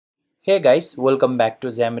Hey guys, welcome back to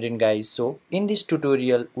Xamarin guys. So in this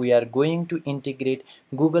tutorial we are going to integrate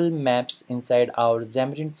Google Maps inside our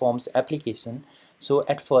Xamarin Forms application. So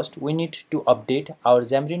at first we need to update our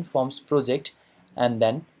Xamarin Forms project and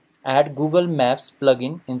then add Google Maps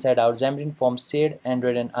plugin inside our Xamarin Forms shared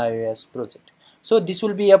Android and iOS project. So this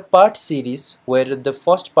will be a part series where the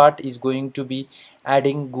first part is going to be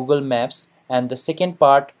adding Google Maps and the second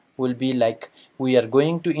part will be like we are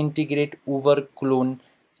going to integrate Uber clone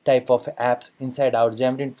type of app inside our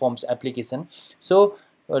Xamarin Forms application. So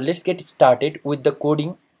let's get started with the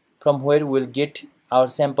coding from where we'll get our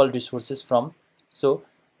sample resources from. So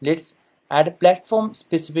let's add a platform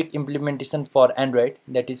specific implementation for Android,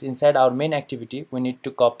 that is inside our main activity. We need to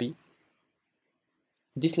copy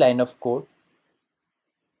this line of code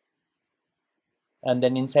and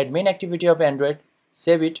then inside main activity of Android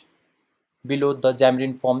save it below the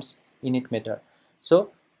Xamarin Forms init method. So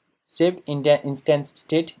saved instance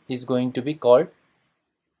state is going to be called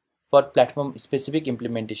for platform specific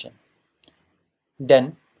implementation.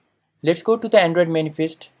 Then let's go to the Android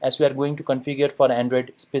manifest, as we are going to configure for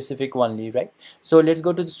Android specific only, right? So let's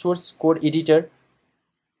go to the source code editor.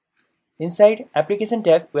 Inside application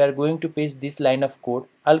tag we are going to paste this line of code.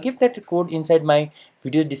 I'll give that code inside my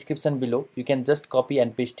video description below. You can just copy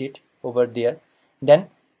and paste it over there. Then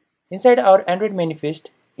inside our Android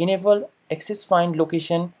manifest, enable access find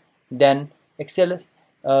location, then excel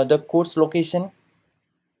the course location,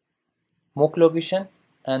 mock location,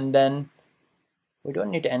 and then we don't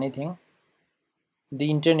need anything. The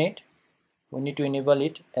internet, we need to enable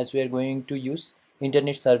it as we are going to use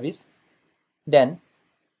internet service. Then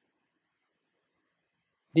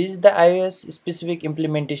this is the iOS specific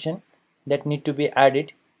implementation that need to be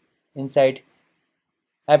added inside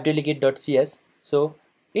appdelegate.cs. So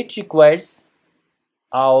it requires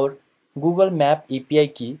our Google Map API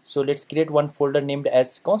key. So let's create one folder named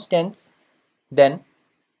as constants. Then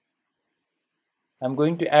I'm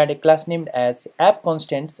going to add a class named as app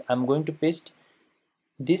constants. I'm going to paste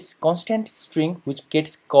this constant string which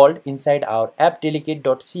gets called inside our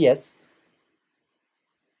appdelegate.cs.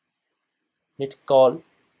 Let's call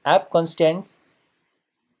app constants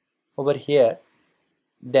over here.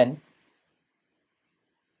 Then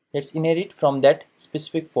let's inherit from that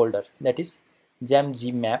specific folder, that is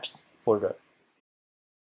xamgmaps folder.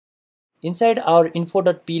 Inside our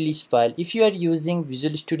info.plist file, if you are using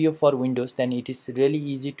Visual Studio for Windows, then it is really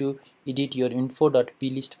easy to edit your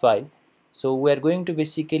info.plist file. So we are going to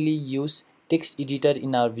basically use text editor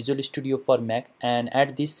in our Visual Studio for Mac and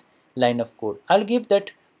add this line of code. I'll give that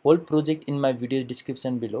whole project in my video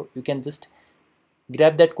description below. You can just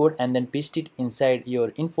grab that code and then paste it inside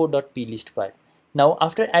your info.plist file. Now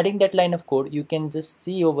after adding that line of code, you can just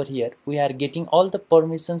see over here we are getting all the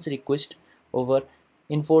permissions request over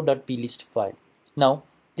info.plist file. Now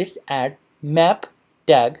let's add map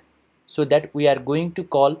tag so that we are going to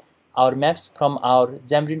call our maps from our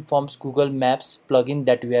Xamarin Forms Google Maps plugin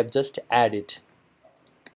that we have just added.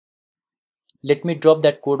 Let me drop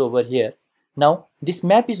that code over here. Now this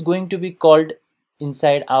map is going to be called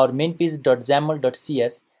inside our main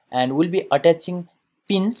page.xaml.cs and we'll be attaching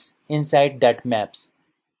pins inside that maps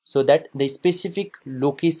so that the specific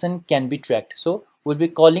location can be tracked. So we'll be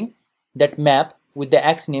calling that map with the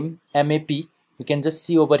X name map. You can just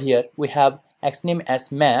see over here we have X name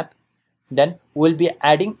as map. Then we'll be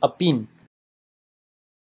adding a pin.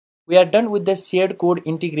 We are done with the shared code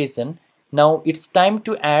integration. Now it's time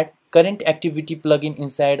to add current activity plugin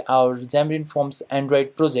inside our Xamarin Forms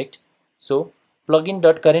Android project. So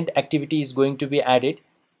plugin.current activity is going to be added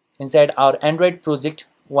inside our Android project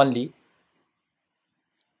only.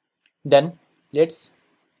 Then let's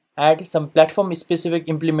add some platform specific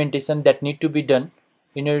implementation that need to be done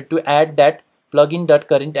in order to add that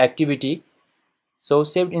plugin.current activity. So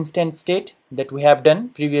saved instance state that we have done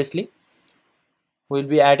previously will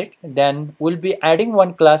be added. Then we'll be adding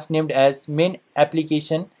one class named as main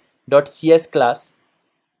application.cs class.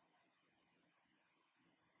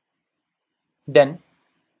 Then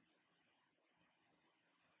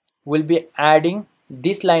we'll be adding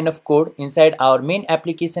this line of code inside our main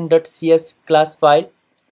application.cs class file.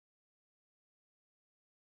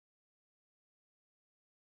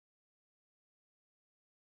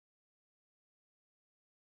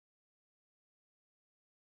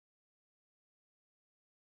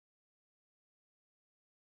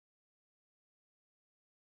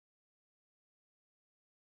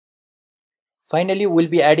 Finally, we'll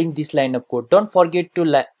be adding this line of code. Don't forget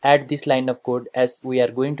to add this line of code as we are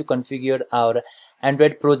going to configure our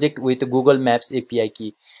Android project with Google Maps API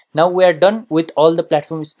key. Now we are done with all the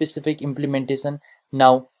platform specific implementation.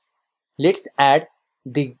 Now let's add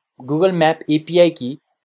the Google Map API key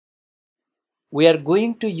we are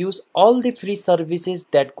going to use all the free services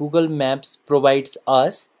that Google Maps provides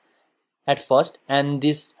us at first, and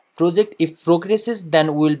this project, if progresses,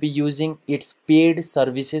 then we'll be using its paid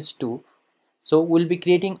services too. So we'll be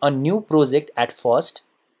creating a new project at first.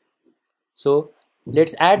 So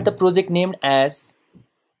let's add the project name as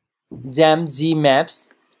Jamg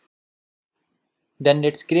Maps. Then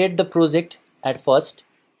let's create the project at first.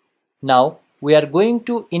 Now we are going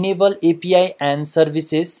to enable API and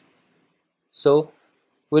services. So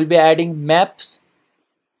we'll be adding Maps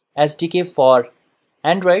SDK for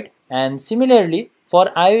Android, and similarly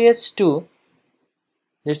for iOS too.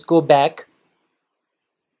 Let's go back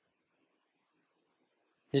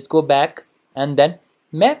and then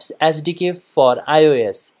Maps SDK for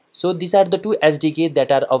iOS. So these are the two SDK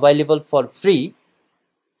that are available for free.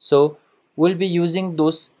 So we'll be using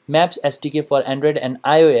those Maps SDK for Android and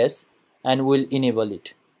iOS, and we'll enable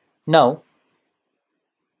it. Now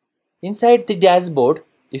inside the dashboard,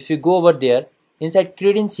 if you go over there, inside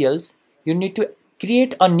credentials, you need to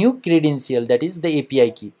create a new credential, that is the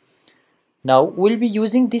API key. Now we'll be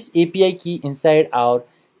using this API key inside our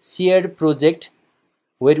shared project,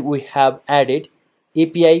 where we have added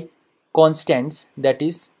API constants, that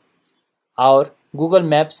is our Google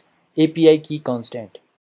Maps API key constant.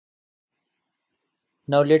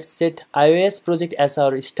 Now let's set iOS project as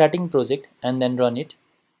our starting project and then run it.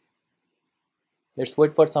 Let's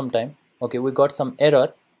wait for some time. Okay, we got some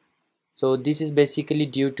error. So this is basically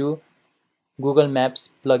due to Google Maps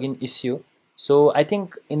plugin issue. So I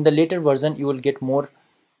think in the later version you will get more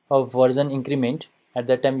of version increment. At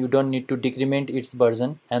that time you don't need to decrement its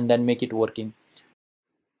version and then make it working.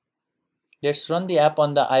 Let's run the app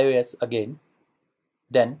on the iOS again.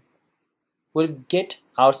 Then we'll get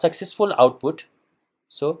our successful output.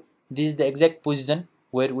 So this is the exact position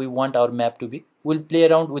where we want our map to be. We'll play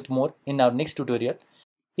around with more in our next tutorial.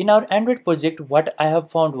 In our Android project, what I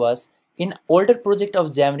have found was, in older project of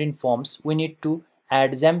Xamarin Forms, we need to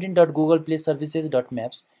add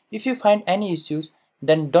xamarin.googleplayservices.maps. If you find any issues,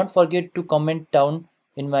 then don't forget to comment down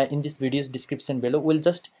in this video's description below. We'll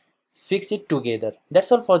just fix it together.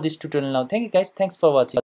 That's all for this tutorial now. Thank you guys. Thanks for watching.